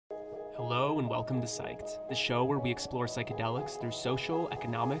Hello and welcome to Psyched, the show where we explore psychedelics through social,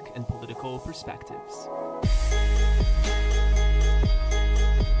 economic, and political perspectives.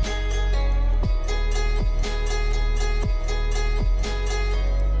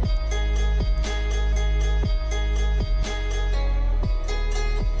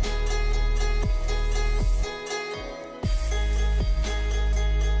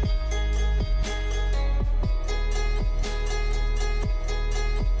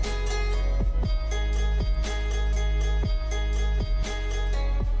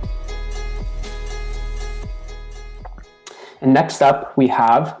 And next up, we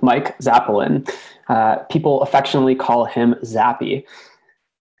have Mike Zapolin. People affectionately call him Zappy.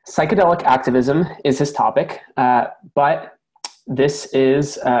 Psychedelic activism is his topic, but this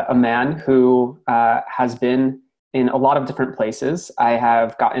is a man who has been in a lot of different places. I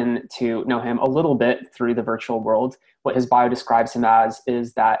have gotten to know him a little bit through the virtual world. What his bio describes him as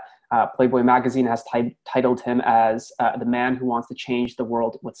is that Playboy Magazine has titled him as the man who wants to change the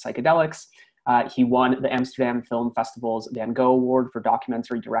world with psychedelics. He won the Amsterdam Film Festival's Van Gogh Award for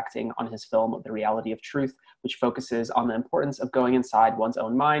documentary directing on his film, The Reality of Truth, which focuses on the importance of going inside one's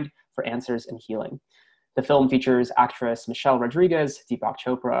own mind for answers and healing. The film features actress Michelle Rodriguez, Deepak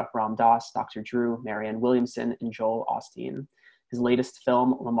Chopra, Ram Dass, Dr. Drew, Marianne Williamson, and Joel Osteen. His latest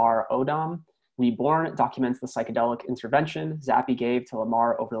film, Lamar Odom, Reborn, documents the psychedelic intervention Zappy gave to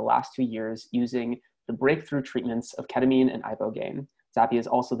Lamar over the last 2 years using the breakthrough treatments of ketamine and ibogaine. Zappy is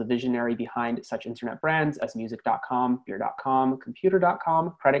also the visionary behind such internet brands as music.com, beer.com,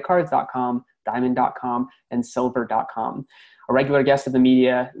 computer.com, creditcards.com, diamond.com, and silver.com. A regular guest of the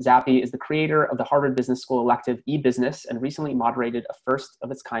media, Zappy is the creator of the Harvard Business School elective eBusiness and recently moderated a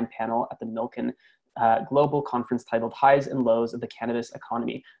first-of-its-kind panel at the Milken Global Conference titled Highs and Lows of the Cannabis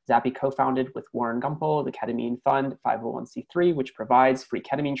Economy. Zappy co-founded with Warren Gumpel the Ketamine Fund, 501c3, which provides free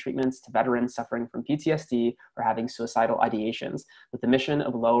ketamine treatments to veterans suffering from PTSD or having suicidal ideations, with the mission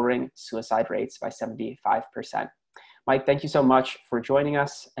of lowering suicide rates by 75%. Mike, thank you so much for joining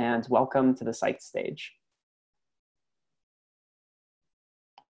us, and welcome to the Psyched stage.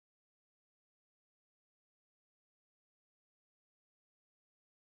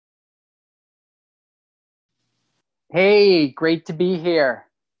 Hey, great to be here.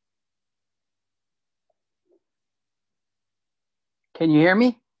 Can you hear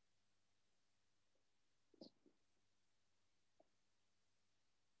me?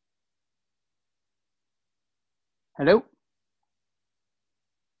 Hello?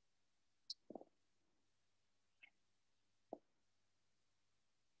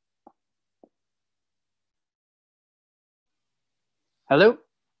 Hello?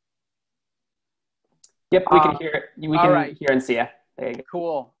 Yep, we can hear it. We can right. hear and see you. There you go.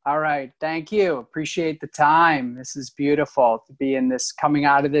 Cool. All right. Thank you. Appreciate the time. This is beautiful to be in this, coming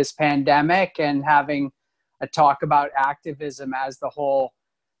out of this pandemic and having a talk about activism as the whole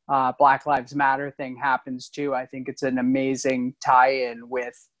Black Lives Matter thing happens too. I think it's an amazing tie-in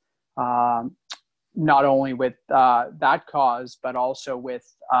with not only with that cause, but also with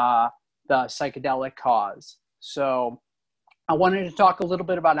the psychedelic cause. So I wanted to talk a little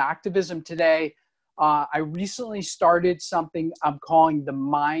bit about activism today. I recently started something I'm calling the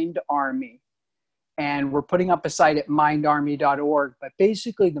Mind Army, and we're putting up a site at mindarmy.org. But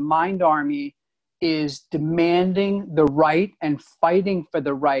basically, the Mind Army is demanding the right and fighting for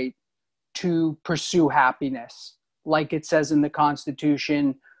the right to pursue happiness. Like it says in the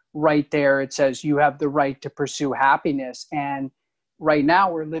Constitution, right there, it says you have the right to pursue happiness. And right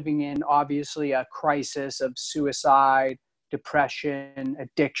now, we're living in obviously a crisis of suicide, depression,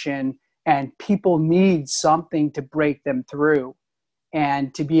 addiction. And people need something to break them through.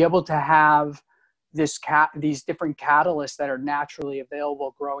 And to be able to have these different catalysts that are naturally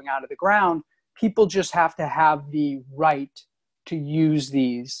available growing out of the ground, people just have to have the right to use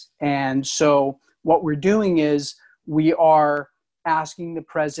these. And so what we're doing is we are asking the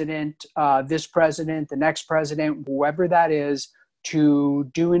president, this president, the next president, whoever that is, to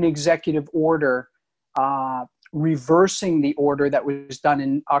do an executive order reversing the order that was done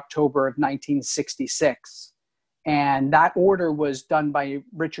in October of 1966. And that order was done by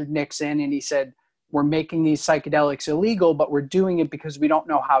Richard Nixon. And he said, we're making these psychedelics illegal, but we're doing it because we don't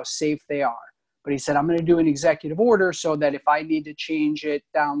know how safe they are. But he said, I'm going to do an executive order so that if I need to change it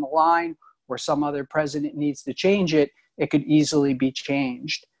down the line or some other president needs to change it, it could easily be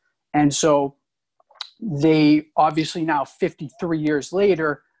changed. And so they obviously now 53 years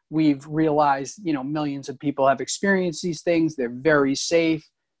later, we've realized, millions of people have experienced these things. They're very safe.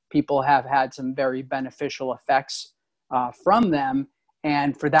 People have had some very beneficial effects from them.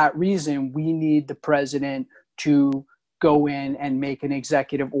 And for that reason, we need the president to go in and make an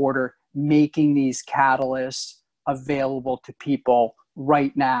executive order making these catalysts available to people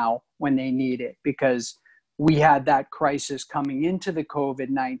right now when they need it, because we had that crisis coming into the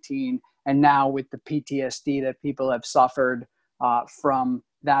COVID-19, and now with the PTSD that people have suffered from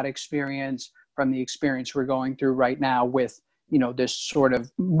that experience, from the experience we're going through right now with, you know, this sort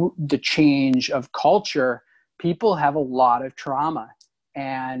of the change of culture, people have a lot of trauma,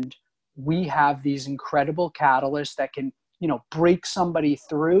 and we have these incredible catalysts that can, you know, break somebody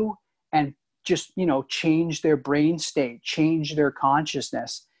through and just, you know, change their brain state, change their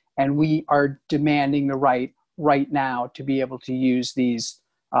consciousness. And we are demanding the right now to be able to use these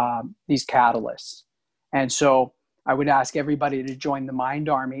catalysts. And so I would ask everybody to join the Mind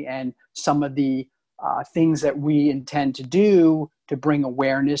Army, and some of the things that we intend to do to bring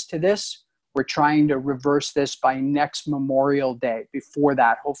awareness to this. We're trying to reverse this by next Memorial Day. Before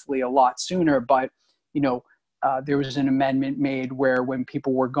that, hopefully a lot sooner. But, you know, there was an amendment made where when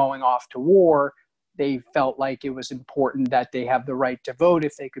people were going off to war, they felt like it was important that they have the right to vote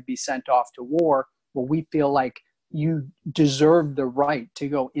if they could be sent off to war. Well, we feel like you deserve the right to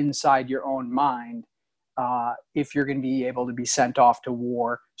go inside your own mind if you're going to be able to be sent off to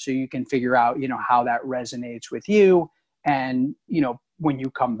war, so you can figure out, you know, how that resonates with you. And, you know, when you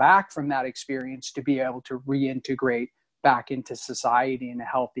come back from that experience, to be able to reintegrate back into society in a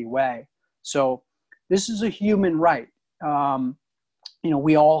healthy way. So this is a human right. You know,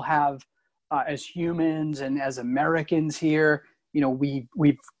 we all have, as humans and as Americans here, you know, we've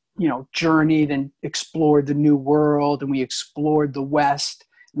you know, journeyed and explored the New World, and we explored the West,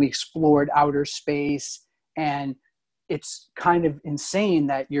 and we explored outer space. And it's kind of insane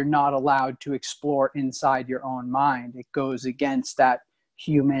that you're not allowed to explore inside your own mind. It goes against that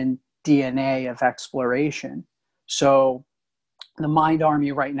human DNA of exploration. So the Mind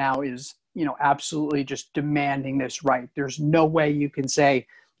Army right now is, you know, absolutely just demanding this right. There's no way you can say,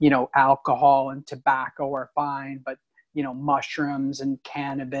 you know, alcohol and tobacco are fine, but, you know, mushrooms and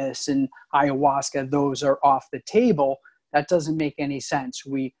cannabis and ayahuasca, those are off the table. That doesn't make any sense.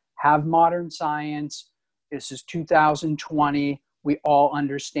 We have modern science. This is 2020. We all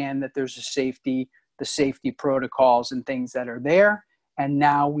understand that there's the safety protocols and things that are there. And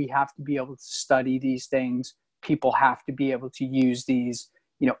now we have to be able to study these things. People have to be able to use these,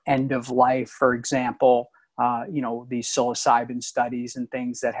 you know, end of life, for example, you know, these psilocybin studies and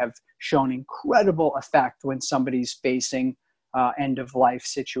things that have shown incredible effect when somebody's facing end of life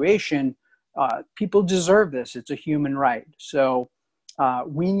situation. People deserve this. It's a human right. So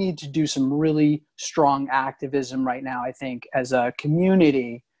we need to do some really strong activism right now, I think, as a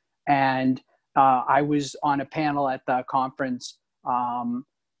community. And I was on a panel at the conference,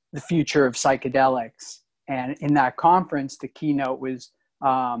 The Future of Psychedelics. And in that conference, the keynote was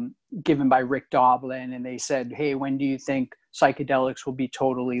given by Rick Doblin. And they said, hey, when do you think psychedelics will be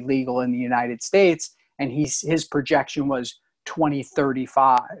totally legal in the United States? And his projection was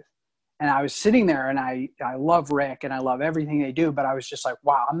 2035. And I was sitting there, and I love Rick and I love everything they do, but I was just like,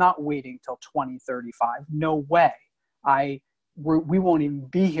 wow, I'm not waiting till 2035. No way. We won't even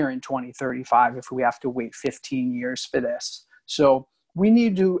be here in 2035 if we have to wait 15 years for this. So we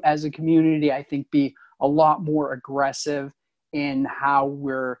need to, as a community, I think, be a lot more aggressive in how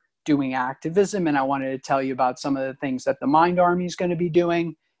we're doing activism. And I wanted to tell you about some of the things that the Mind Army is going to be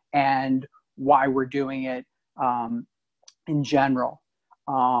doing and why we're doing it in general.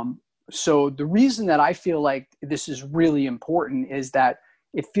 So the reason that I feel like this is really important is that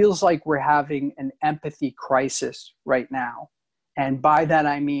it feels like we're having an empathy crisis right now. And by that,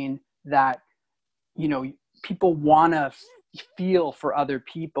 I mean that, you know, people want to feel for other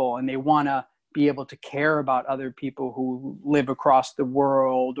people, and they want to be able to care about other people who live across the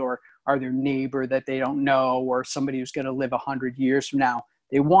world, or are their neighbor that they don't know, or somebody who's going to live 100 years from now.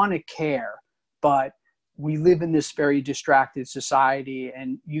 They want to care, but we live in this very distracted society,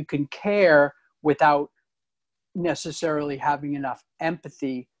 and you can care without necessarily having enough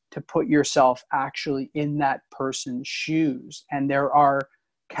empathy to put yourself actually in that person's shoes. And there are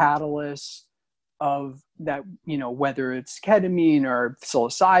catalysts of that, you know, whether it's ketamine or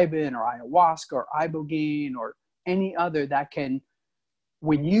psilocybin or ayahuasca or ibogaine or any other, that can,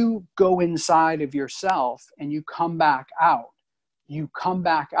 when you go inside of yourself and you come back out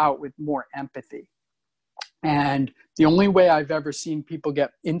with more empathy. And the only way I've ever seen people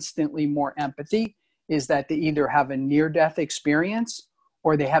get instantly more empathy is that they either have a near-death experience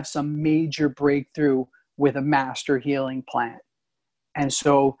or they have some major breakthrough with a master healing plant. And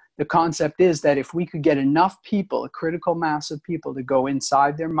so the concept is that if we could get enough people, a critical mass of people, to go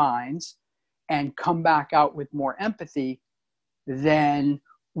inside their minds and come back out with more empathy, then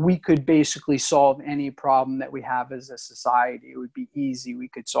we could basically solve any problem that we have as a society. It would be easy. We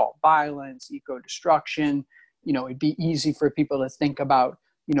could solve violence, eco-destruction. It'd be easy for people to think about,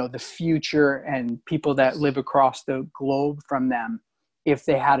 the future and people that live across the globe from them if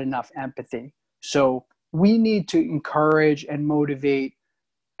they had enough empathy. So we need to encourage and motivate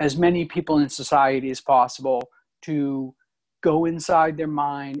as many people in society as possible to go inside their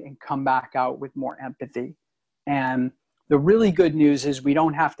mind and come back out with more empathy. And the really good news is we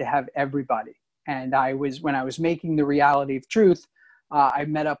don't have to have everybody. And when I was making The Reality of Truth, I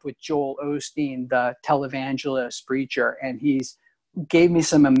met up with Joel Osteen, the televangelist preacher, and he's gave me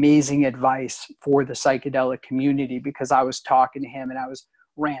some amazing advice for the psychedelic community, because I was talking to him and I was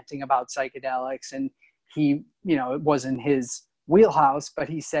ranting about psychedelics, and he, it wasn't his wheelhouse, but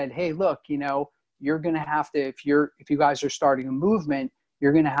he said, hey, look, you're going to have to, if you guys are starting a movement,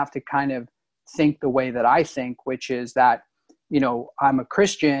 you're going to have to kind of think the way that I think, which is that, I'm a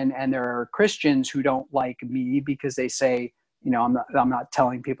Christian and there are Christians who don't like me because they say, I'm not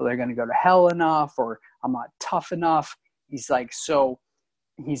telling people they're going to go to hell enough, or I'm not tough enough. He's like, so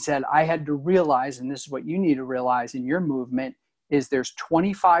he said, I had to realize, and this is what you need to realize in your movement, is there's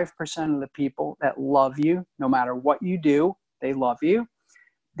 25% of the people that love you no matter what you do, they love you.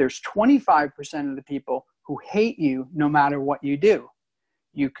 There's 25% of the people who hate you no matter what you do.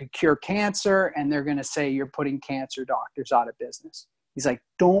 You could cure cancer and they're going to say you're putting cancer doctors out of business. He's like,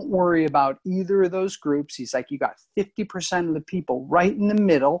 don't worry about either of those groups. He's like, you got 50% of the people right in the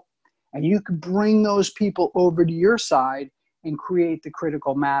middle, and you could bring those people over to your side and create the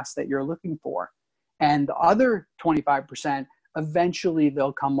critical mass that you're looking for. And the other 25%, eventually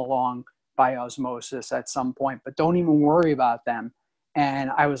they'll come along by osmosis at some point, but don't even worry about them.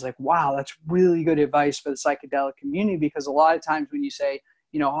 And I was like, wow, that's really good advice for the psychedelic community, because a lot of times when you say,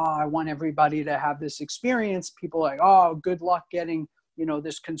 I want everybody to have this experience, people are like, oh, good luck getting,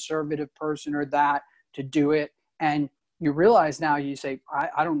 this conservative person or that to do it. And you realize now, you say,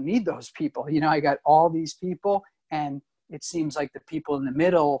 I don't need those people. I got all these people, and it seems like the people in the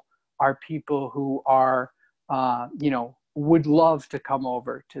middle are people who are, would love to come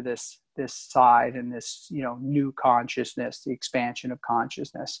over to this side and this, new consciousness, the expansion of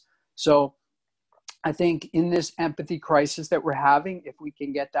consciousness. So I think in this empathy crisis that we're having, if we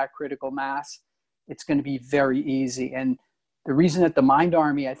can get that critical mass, it's going to be very easy. And the reason that the Mind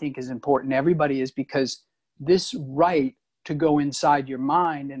Army, I think, is important to everybody is because this right to go inside your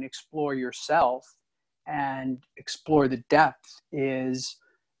mind and explore yourself and explore the depth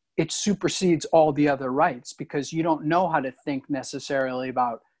it supersedes all the other rights, because you don't know how to think necessarily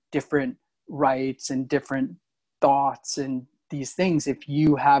about different rights and different thoughts and these things if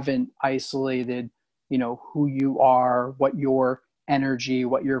you haven't isolated, who you are, what your energy,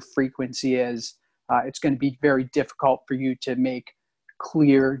 what your frequency is. It's going to be very difficult for you to make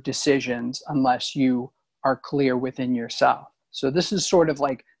clear decisions unless you are clear within yourself. So this is sort of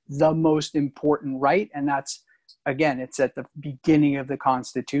like the most important right. And that's, again, it's at the beginning of the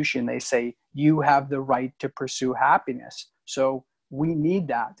Constitution. They say you have the right to pursue happiness. So we need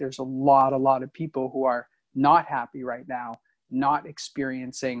that. There's a lot of people who are not happy right now, not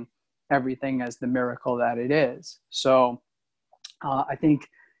experiencing everything as the miracle that it is. So I think,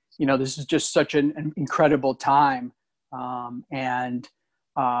 this is just such an incredible time.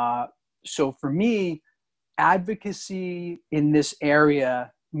 So for me, advocacy in this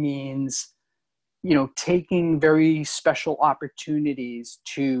area means, taking very special opportunities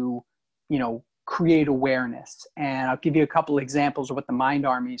to, create awareness. And I'll give you a couple examples of what the Mind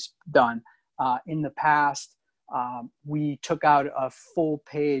Army's done. In the past, we took out a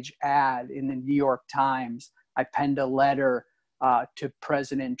full-page ad in the New York Times. I penned a letter to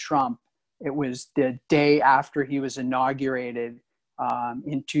President Trump. It was the day after he was inaugurated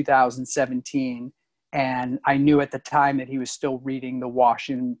in 2017. And I knew at the time that he was still reading the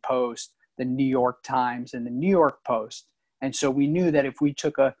Washington Post, the New York Times, and the New York Post. And so we knew that if we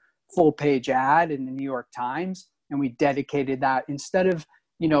took a full-page ad in the New York Times and we dedicated that, instead of,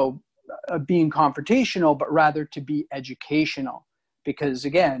 being confrontational, but rather to be educational. Because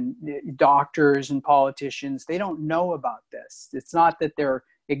again, doctors and politicians, they don't know about this. It's not that they're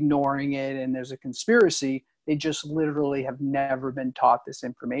ignoring it and there's a conspiracy. They just literally have never been taught this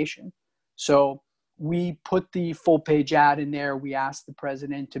information. So we put the full-page ad in there. We asked the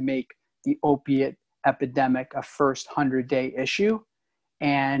president to make the opiate epidemic a first 100-day issue.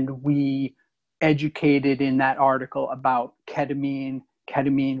 And we educated in that article about ketamine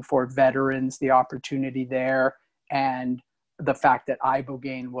for veterans, the opportunity there, and the fact that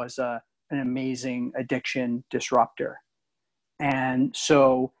Ibogaine was an amazing addiction disruptor. And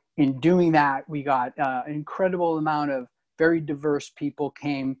so in doing that, we got an incredible amount of very diverse people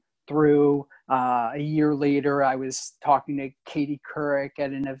came through. A year later, I was talking to Katie Couric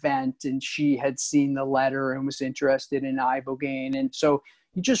at an event, and she had seen the letter and was interested in Ibogaine. And so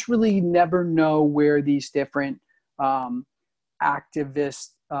you just really never know where these different activist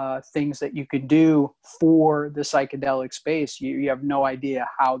things that you could do for the psychedelic space. You have no idea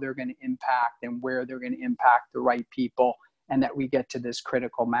how they're going to impact and where they're going to impact the right people, and that we get to this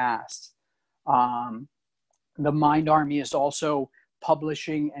critical mass. The Mind Army is also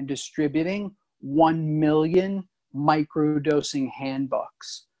publishing and distributing 1 million microdosing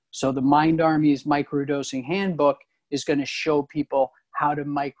handbooks. So the Mind Army's microdosing handbook is going to show people how to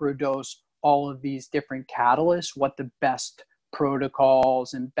microdose all of these different catalysts, what the best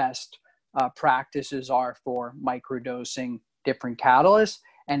protocols and best practices are for microdosing different catalysts.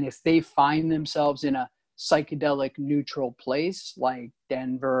 And if they find themselves in a psychedelic neutral place like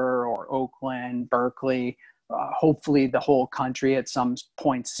Denver or Oakland, Berkeley, hopefully the whole country at some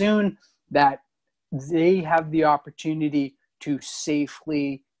point soon, that they have the opportunity to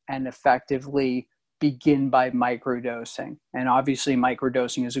safely and effectively begin by microdosing. And obviously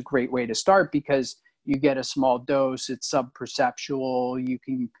microdosing is a great way to start because you get a small dose, it's sub-perceptual, you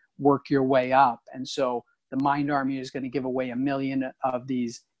can work your way up. And so the Mind Army is going to give away 1 million of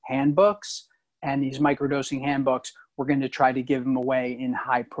these handbooks, and these microdosing handbooks, we're going to try to give them away in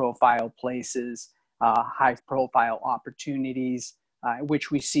high profile places, high profile opportunities, which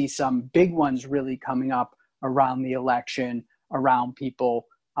we see some big ones really coming up around the election, around people,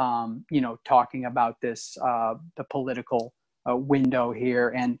 talking about this, the political window here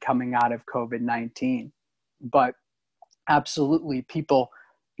and coming out of COVID-19. But absolutely, people,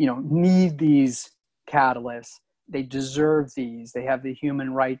 need these catalysts. They deserve these. They have the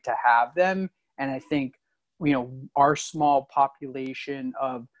human right to have them. And I think, our small population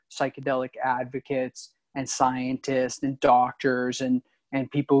of psychedelic advocates and scientists and doctors and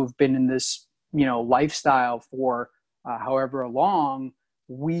people who've been in this, lifestyle for however long,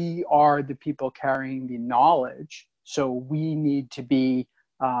 we are the people carrying the knowledge. So we need to be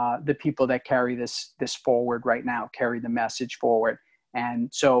the people that carry this forward right now, carry the message forward. And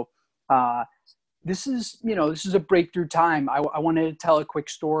so this is a breakthrough time. I wanted to tell a quick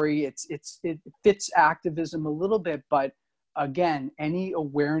story. It fits activism a little bit, but again, any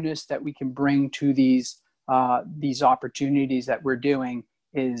awareness that we can bring to these opportunities that we're doing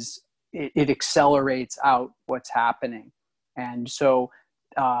it accelerates out what's happening. And so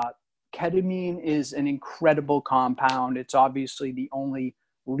ketamine is an incredible compound. It's obviously the only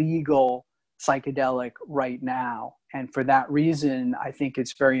legal psychedelic right now. And for that reason, I think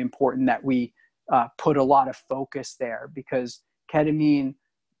it's very important that we put a lot of focus there, because ketamine,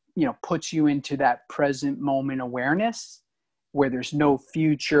 puts you into that present moment awareness where there's no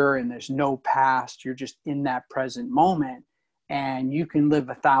future and there's no past. You're just in that present moment, and you can live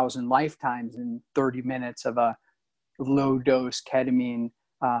 1,000 lifetimes in 30 minutes of a low dose ketamine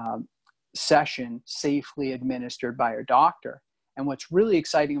session safely administered by a doctor. And what's really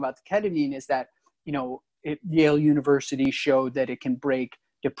exciting about the ketamine is that, Yale University showed that it can break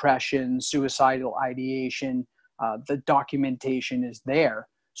depression, suicidal ideation. The documentation is there.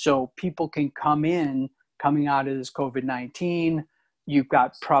 So people can coming out of this COVID-19, you've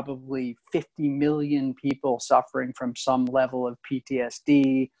got probably 50 million people suffering from some level of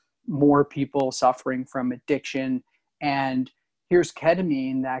PTSD, more people suffering from addiction. And here's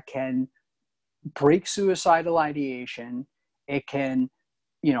ketamine that can break suicidal ideation. It can,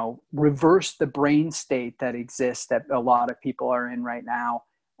 reverse the brain state that exists that a lot of people are in right now.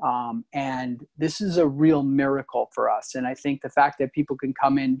 And this is a real miracle for us. And I think the fact that people can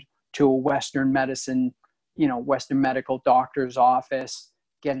come in to a Western medicine, Western medical doctor's office,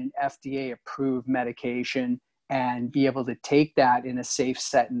 get an FDA approved medication and be able to take that in a safe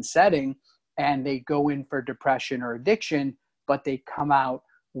setting, and they go in for depression or addiction, but they come out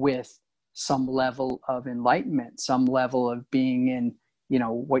with some level of enlightenment, some level of being in,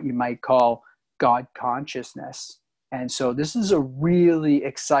 what you might call God consciousness. And so this is a really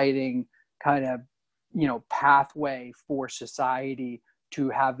exciting kind of, pathway for society to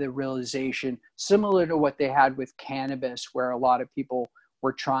have the realization, similar to what they had with cannabis, where a lot of people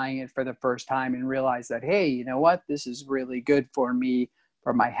were trying it for the first time and realized that, hey, you know what, this is really good for me,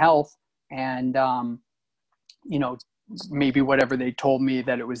 for my health. And, maybe whatever they told me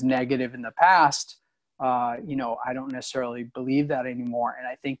that it was negative in the past, I don't necessarily believe that anymore. And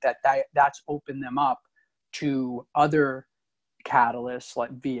I think that's opened them up to other catalysts,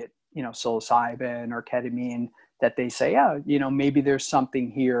 like be it, psilocybin or ketamine, that they say, maybe there's something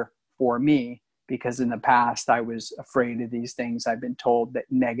here for me, because in the past I was afraid of these things. I've been told that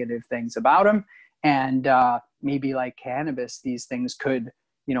negative things about them. And maybe like cannabis, these things could,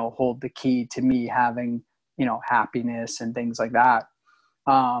 hold the key to me having, happiness and things like that.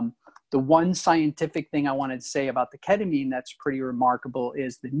 The one scientific thing I wanted to say about the ketamine that's pretty remarkable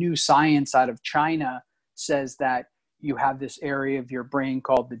is the new science out of China says that you have this area of your brain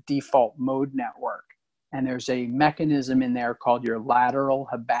called the default mode network. And there's a mechanism in there called your lateral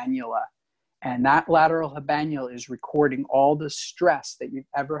habenula. And that lateral habenula is recording all the stress that you've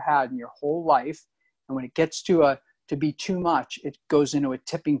ever had in your whole life. And when it gets to be too much, it goes into a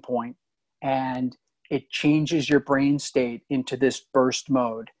tipping point and it changes your brain state into this burst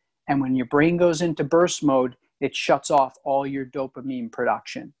mode. And when your brain goes into burst mode, it shuts off all your dopamine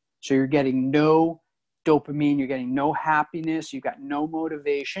production. So you're getting no dopamine, you're getting no happiness, you've got no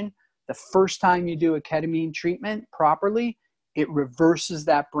motivation. The first time you do a ketamine treatment properly, it reverses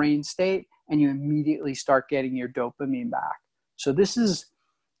that brain state and you immediately start getting your dopamine back. So this is,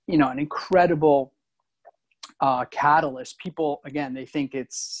 an incredible catalyst. People, again, they think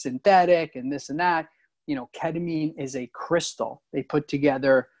it's synthetic and this and that. Ketamine is a crystal. They put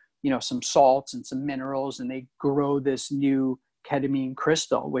together, some salts and some minerals, and they grow this new ketamine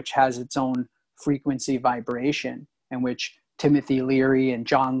crystal, which has its own frequency vibration, and which Timothy Leary and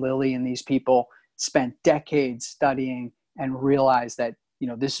John Lilly and these people spent decades studying and realized that,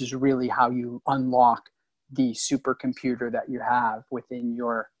 this is really how you unlock the supercomputer that you have within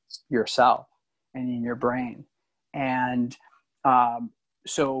yourself and in your brain. And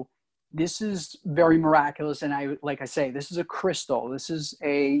so this is very miraculous. And like I say, this is a crystal. This is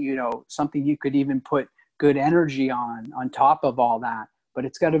something you could even put good energy on top of all that, but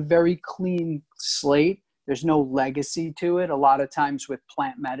it's got a very clean slate. There's no legacy to it. A lot of times with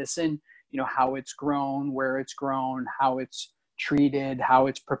plant medicine, how it's grown, where it's grown, how it's treated, how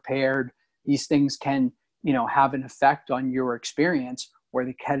it's prepared, these things can, have an effect on your experience, where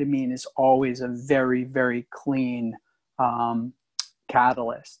the ketamine is always a very, very clean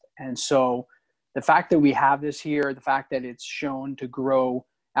catalyst. And so the fact that we have this here, the fact that it's shown to grow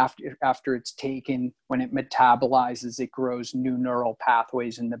after it's taken, when it metabolizes, it grows new neural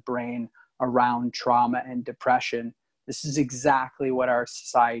pathways in the brain around trauma and depression. This is exactly what our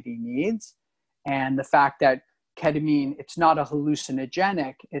society needs. And the fact that ketamine, it's not a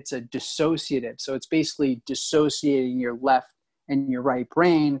hallucinogenic, it's a dissociative. So it's basically dissociating your left and your right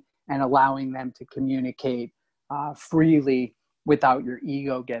brain and allowing them to communicate freely without your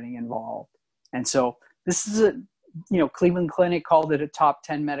ego getting involved. And so this is Cleveland Clinic called it a top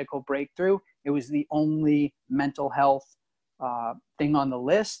 10 medical breakthrough. It was the only mental health thing on the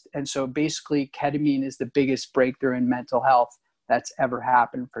list. And so basically ketamine is the biggest breakthrough in mental health that's ever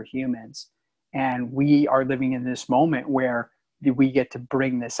happened for humans. And we are living in this moment where we get to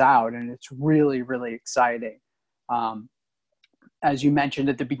bring this out, and it's really, really exciting. As you mentioned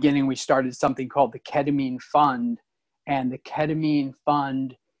at the beginning, we started something called the Ketamine Fund, and the Ketamine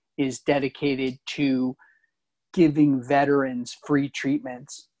Fund is dedicated to giving veterans free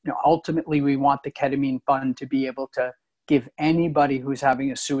treatments. Ultimately, we want the Ketamine Fund to be able to give anybody who's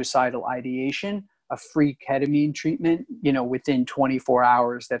having a suicidal ideation a free ketamine treatment, within 24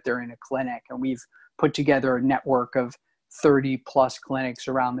 hours that they're in a clinic. And we've put together a network of 30 plus clinics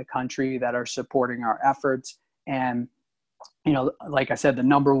around the country that are supporting our efforts. And, like I said, the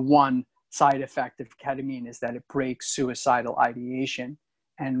number one side effect of ketamine is that it breaks suicidal ideation.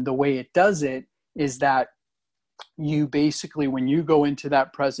 And the way it does it is that you basically, when you go into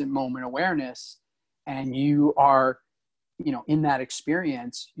that present moment awareness and you are, in that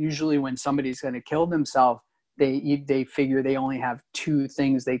experience, usually when somebody's going to kill themselves, they figure they only have two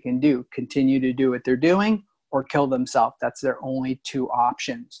things they can do: continue to do what they're doing or kill themselves. That's their only two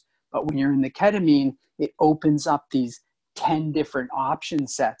options. But when you're in the ketamine, it opens up these 10 different option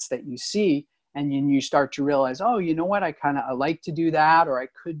sets that you see. And then you start to realize, oh, you know what? I like to do that, or I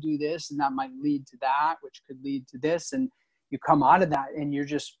could do this, and that might lead to that, which could lead to this. And you come out of that and you're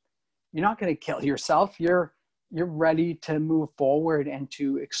not going to kill yourself. You're ready to move forward and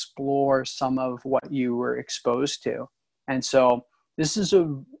to explore some of what you were exposed to. And so this is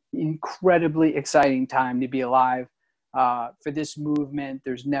an incredibly exciting time to be alive for this movement.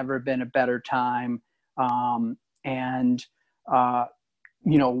 There's never been a better time. A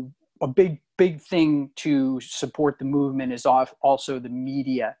big thing to support the movement is also the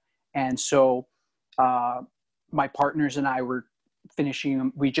media. And so my partners and I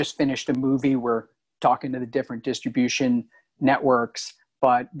we just finished a movie. We're talking to the different distribution networks,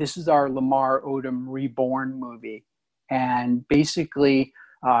 but this is our Lamar Odom Reborn movie. And basically,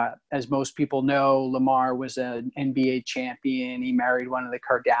 as most people know, Lamar was an NBA champion. He married one of the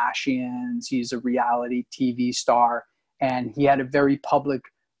Kardashians. He's a reality TV star. And he had a very public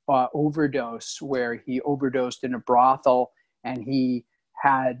overdose where he overdosed in a brothel, and he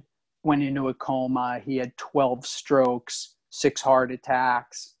went into a coma. He had 12 strokes, 6 heart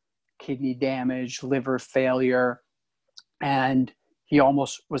attacks, kidney damage, liver failure, and he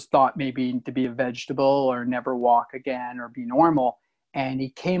almost was thought maybe to be a vegetable or never walk again or be normal. And he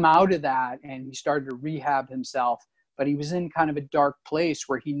came out of that and he started to rehab himself, but he was in kind of a dark place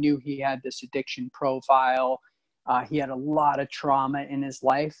where he knew he had this addiction profile. He had a lot of trauma in his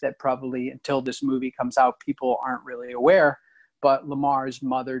life that probably until this movie comes out, people aren't really aware. But Lamar's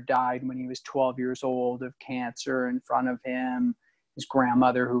mother died when he was 12 years old of cancer in front of him. His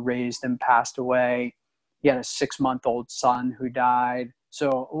grandmother who raised him passed away. He had a 6-month-old son who died.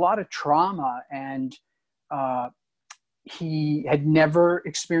 So a lot of trauma, and he had never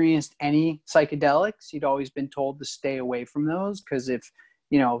experienced any psychedelics. He'd always been told to stay away from those because if,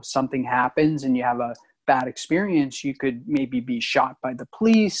 something happens and you have a bad experience, you could maybe be shot by the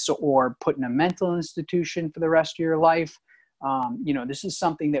police or put in a mental institution for the rest of your life. This is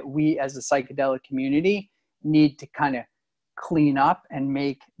something that we as a psychedelic community need to kind of clean up and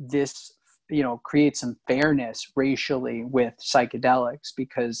make this, create some fairness racially with psychedelics,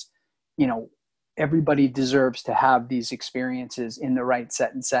 because, everybody deserves to have these experiences in the right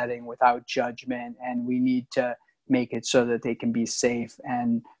set and setting without judgment. And we need to make it so that they can be safe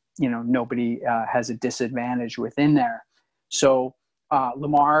and, nobody has a disadvantage within there. So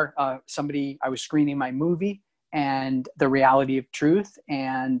Lamar, I was screening my movie and The Reality of Truth,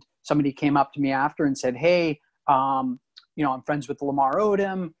 and somebody came up to me after and said, hey, I'm friends with Lamar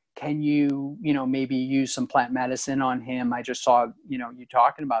Odom. Can you, maybe use some plant medicine on him? I just saw, you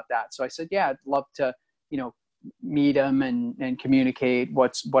talking about that. So I said, yeah, I'd love to, meet him and communicate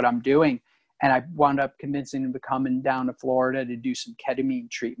what I'm doing. And I wound up convincing him to come down to Florida to do some ketamine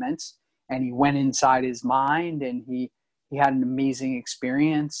treatments. And he went inside his mind and he had an amazing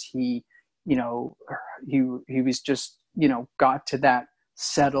experience. He was just, got to that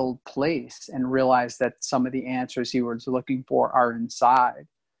settled place and realized that some of the answers he was looking for are inside.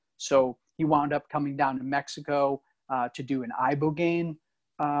 So he wound up coming down to Mexico to do an Ibogaine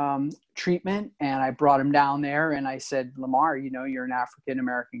treatment. And I brought him down there and I said, Lamar, you're an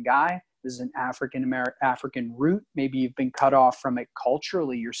African-American guy. This is an African root. Maybe you've been cut off from it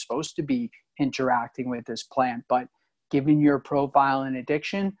culturally. You're supposed to be interacting with this plant, but given your profile and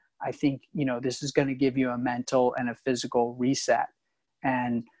addiction, I think, this is going to give you a mental and a physical reset.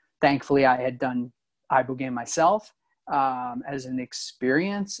 And thankfully I had done Ibogaine myself as an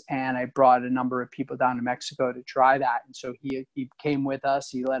experience. And I brought a number of people down to Mexico to try that. And so he came with us,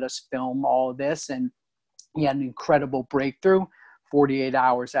 he let us film all of this, and he had an incredible breakthrough. 48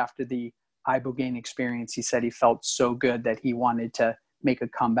 hours after the Ibogaine experience, he said he felt so good that he wanted to make a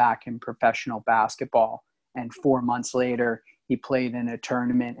comeback in professional basketball. And 4 months later, he played in a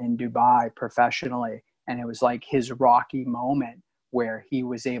tournament in Dubai professionally. And it was like his Rocky moment where he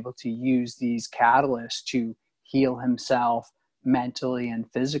was able to use these catalysts to heal himself mentally and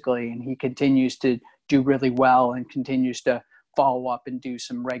physically. And he continues to do really well and continues to follow up and do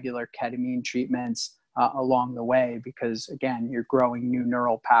some regular ketamine treatments along the way, because again, you're growing new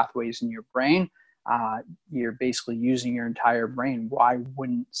neural pathways in your brain. You're basically using your entire brain. Why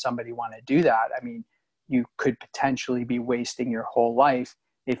wouldn't somebody want to do that? I mean, you could potentially be wasting your whole life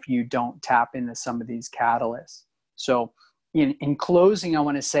if you don't tap into some of these catalysts. So in closing, I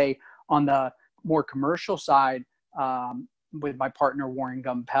want to say on the more commercial side, with my partner, Warren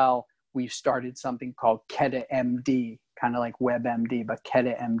Gumpel, we've started something called KetaMD, kind of like WebMD, but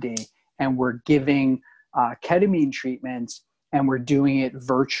KetaMD. And we're giving ketamine treatments, and we're doing it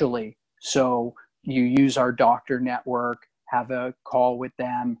virtually. So you use our doctor network, have a call with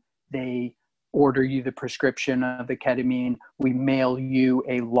them. They order you the prescription of the ketamine. We mail you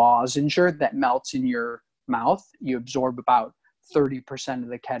a lozenge that melts in your mouth. You absorb about 30% of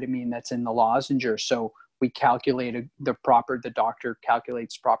the ketamine that's in the lozenge. So we calculate the doctor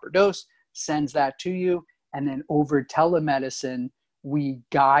calculates proper dose, sends that to you. And then over telemedicine, we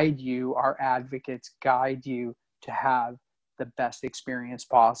guide you, our advocates guide you to have the best experience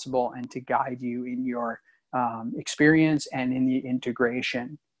possible and to guide you in your experience and in the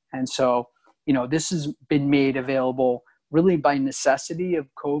integration. And so, this has been made available really by necessity of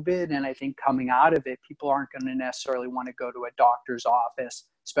COVID. And I think coming out of it, people aren't going to necessarily want to go to a doctor's office,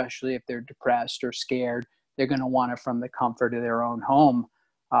 especially if they're depressed or scared. They're going to want it from the comfort of their own home,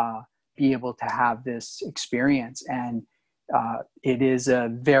 be able to have this experience. And it is a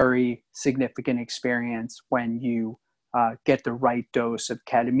very significant experience when you get the right dose of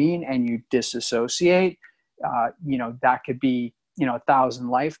ketamine and you disassociate. That could be 1,000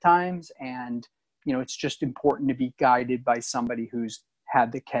 lifetimes. And, it's just important to be guided by somebody who's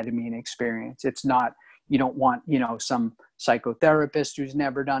had the ketamine experience. It's not, you don't want, some psychotherapist who's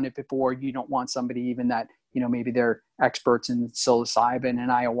never done it before. You don't want somebody even that, maybe they're experts in psilocybin and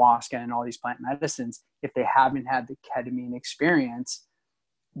ayahuasca and all these plant medicines. If they haven't had the ketamine experience,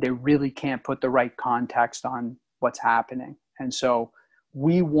 they really can't put the right context on what's happening. And so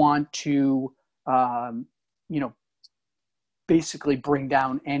we want to, basically bring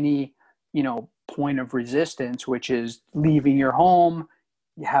down any, point of resistance, which is leaving your home,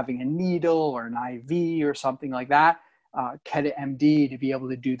 having a needle or an IV or something like that. KetaMD, to be able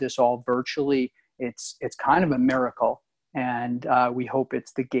to do this all virtually, it's kind of a miracle. And we hope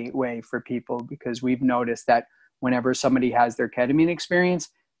it's the gateway for people, because we've noticed that whenever somebody has their ketamine experience,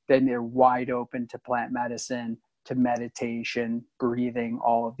 then they're wide open to plant medicine, to meditation, breathing,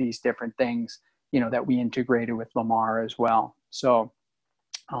 all of these different things, that we integrated with Lamar as well. So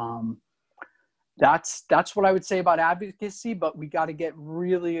that's what I would say about advocacy, but we got to get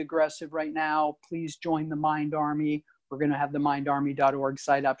really aggressive right now. Please join the Mind Army. We're going to have the mindarmy.org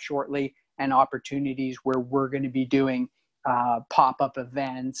site up shortly, and opportunities where we're going to be doing pop-up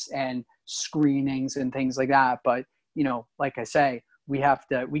events and screenings and things like that. But, like I say, we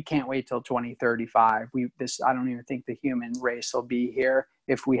can't wait till 2035. I don't even think the human race will be here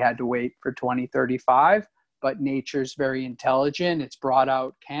if we had to wait for 2035, but nature's very intelligent. It's brought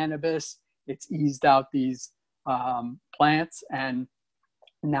out cannabis. It's eased out these plants, and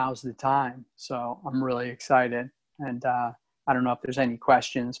now's the time. So I'm really excited. And I don't know if there's any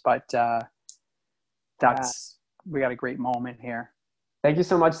questions, but we got a great moment here. Thank you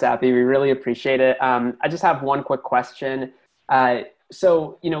so much, Zappy. We really appreciate it. I just have one quick question.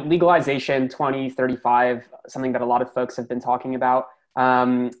 So, legalization 2035, something that a lot of folks have been talking about.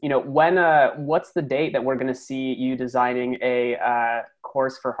 What's the date that we're going to see you designing a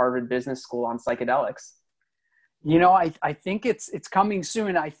course for Harvard Business School on psychedelics? I think it's coming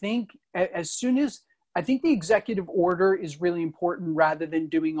soon. I think I think the executive order is really important, rather than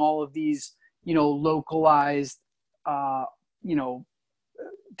doing all of these, localized,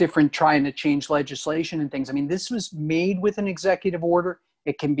 different, trying to change legislation and things. I mean, this was made with an executive order.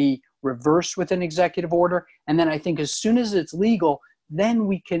 It can be reversed with an executive order. And then I think as soon as it's legal, then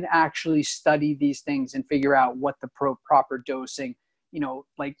we can actually study these things and figure out what the proper dosing, a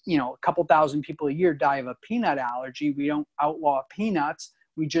couple thousand people a year die of a peanut allergy. We don't outlaw peanuts.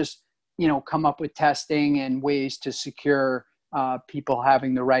 We just, come up with testing and ways to secure people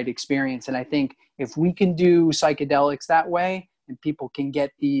having the right experience. And I think if we can do psychedelics that way, and people can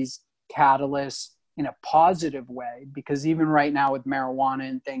get these catalysts in a positive way, because even right now with marijuana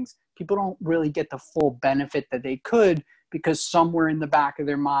and things, people don't really get the full benefit that they could, because somewhere in the back of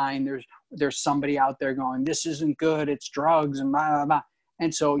their mind, there's somebody out there going, this isn't good, it's drugs and blah, blah, blah.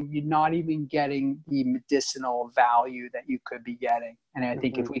 And so you're not even getting the medicinal value that you could be getting. And I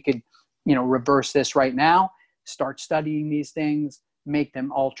think if we could, reverse this right now, start studying these things, make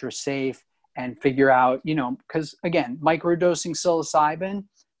them ultra safe, and figure out, because again, microdosing psilocybin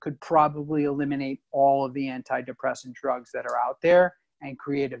could probably eliminate all of the antidepressant drugs that are out there and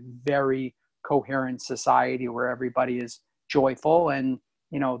create a very coherent society where everybody is joyful and,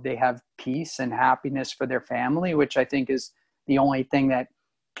 they have peace and happiness for their family, which I think is the only thing that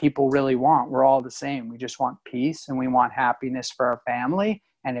people really want. We're all the same. We just want peace and we want happiness for our family.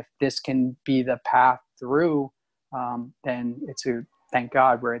 And if this can be the path through, then thank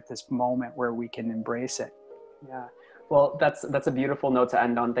God we're at this moment where we can embrace it. Yeah. Well, that's a beautiful note to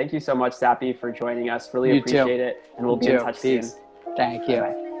end on. Thank you so much, Zappy, for joining us. Really appreciate it. And we'll be in touch soon. Thank you.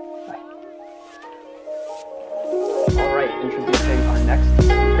 Bye. All right, introducing our next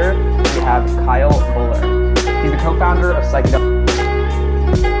speaker, we have Kyle Buller. He's the co-founder of Psychedelic.